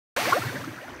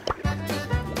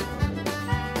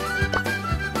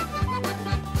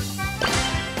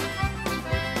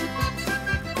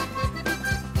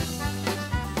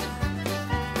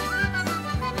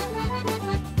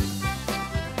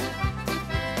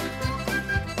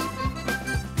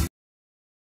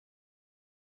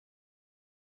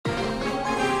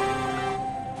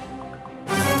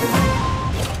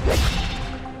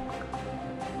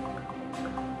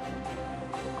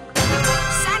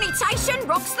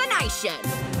the nation.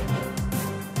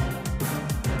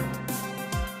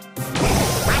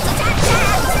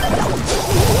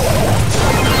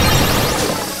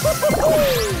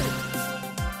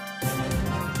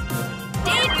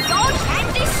 Dig, dodge, and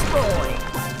destroy.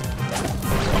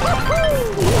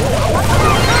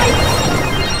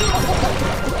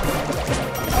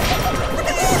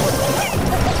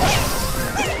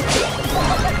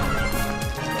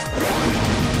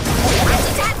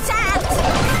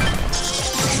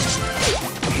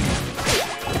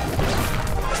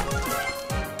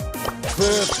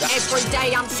 Every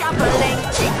day I'm shoveling.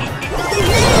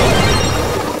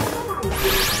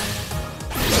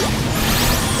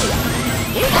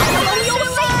 You got all your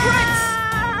secrets.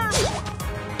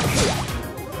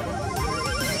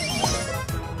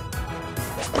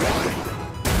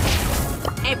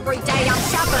 Every day I'm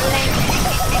shoveling.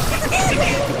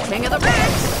 King of the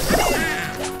rats.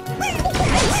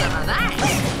 Take some of that.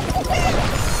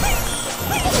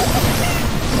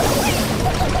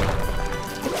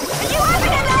 Are you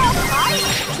having a laugh, mate?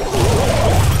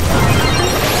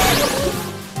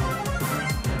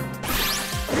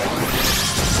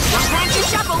 One pan to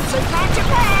shovel, two pan to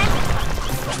pan.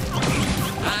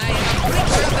 I am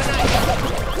richer than I am.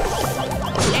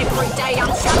 Every day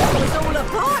I'm shoveling is all a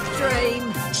pipe dream.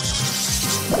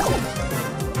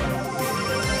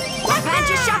 One pan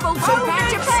to shovel, two pan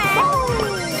to pan.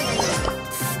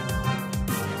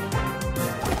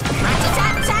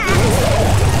 Rat-a-tat-tat.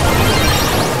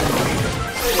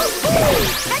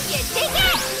 Can you dig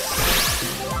it?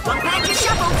 One pan to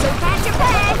shovel, two pan to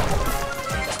pan.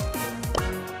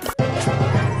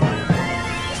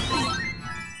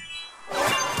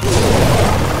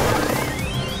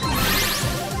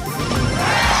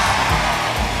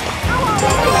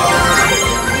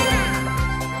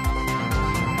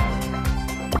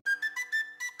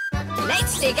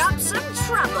 Let's dig up some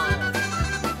trouble.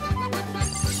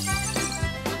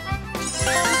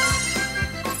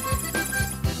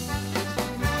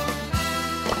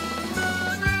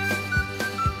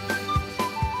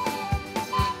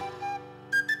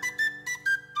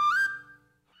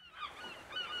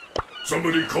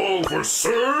 Somebody call for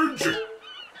Surge?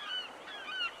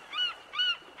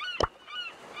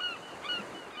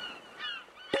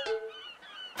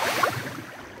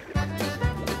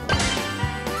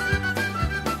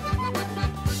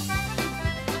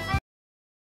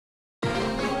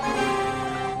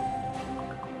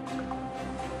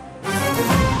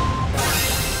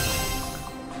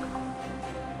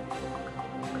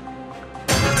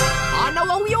 I know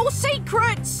all your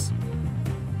secrets.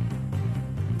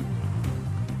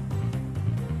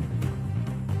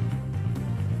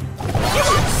 You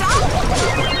want some?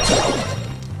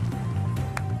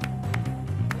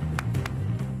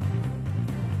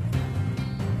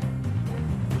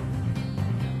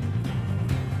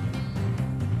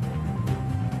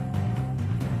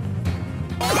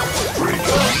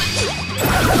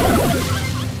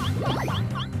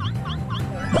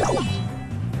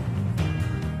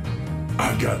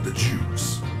 I got the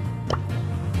juice.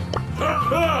 Ha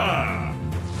ha!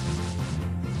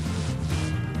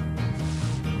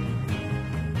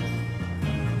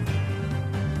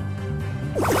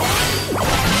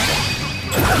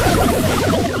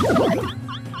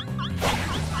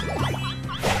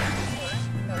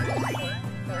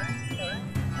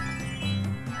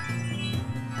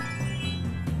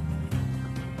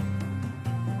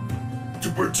 To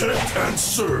protect and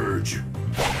surge.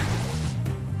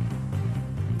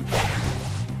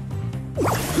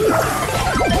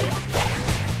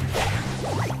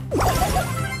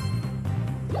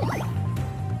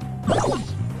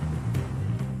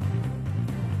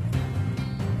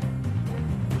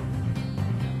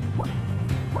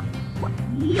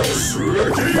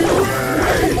 Surging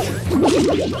rage!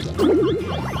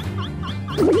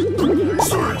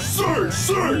 Surge, surge,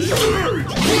 surge, surge!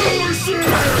 More surge!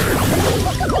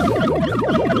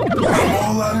 I'm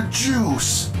all out of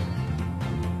juice.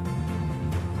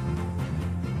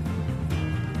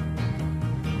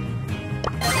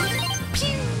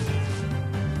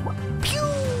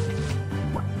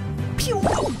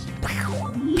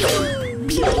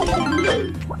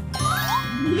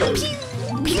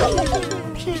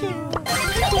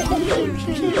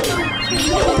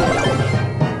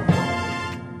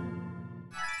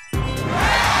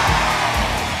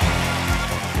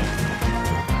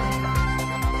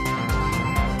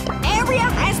 Area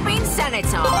has been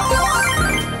sanitized.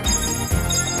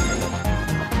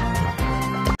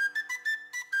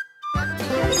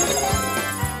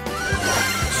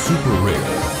 Super rare.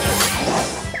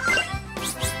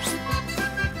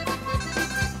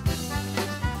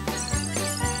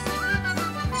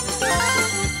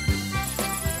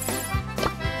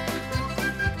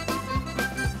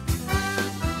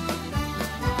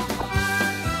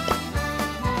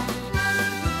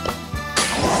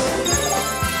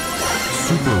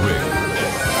 Super Rick.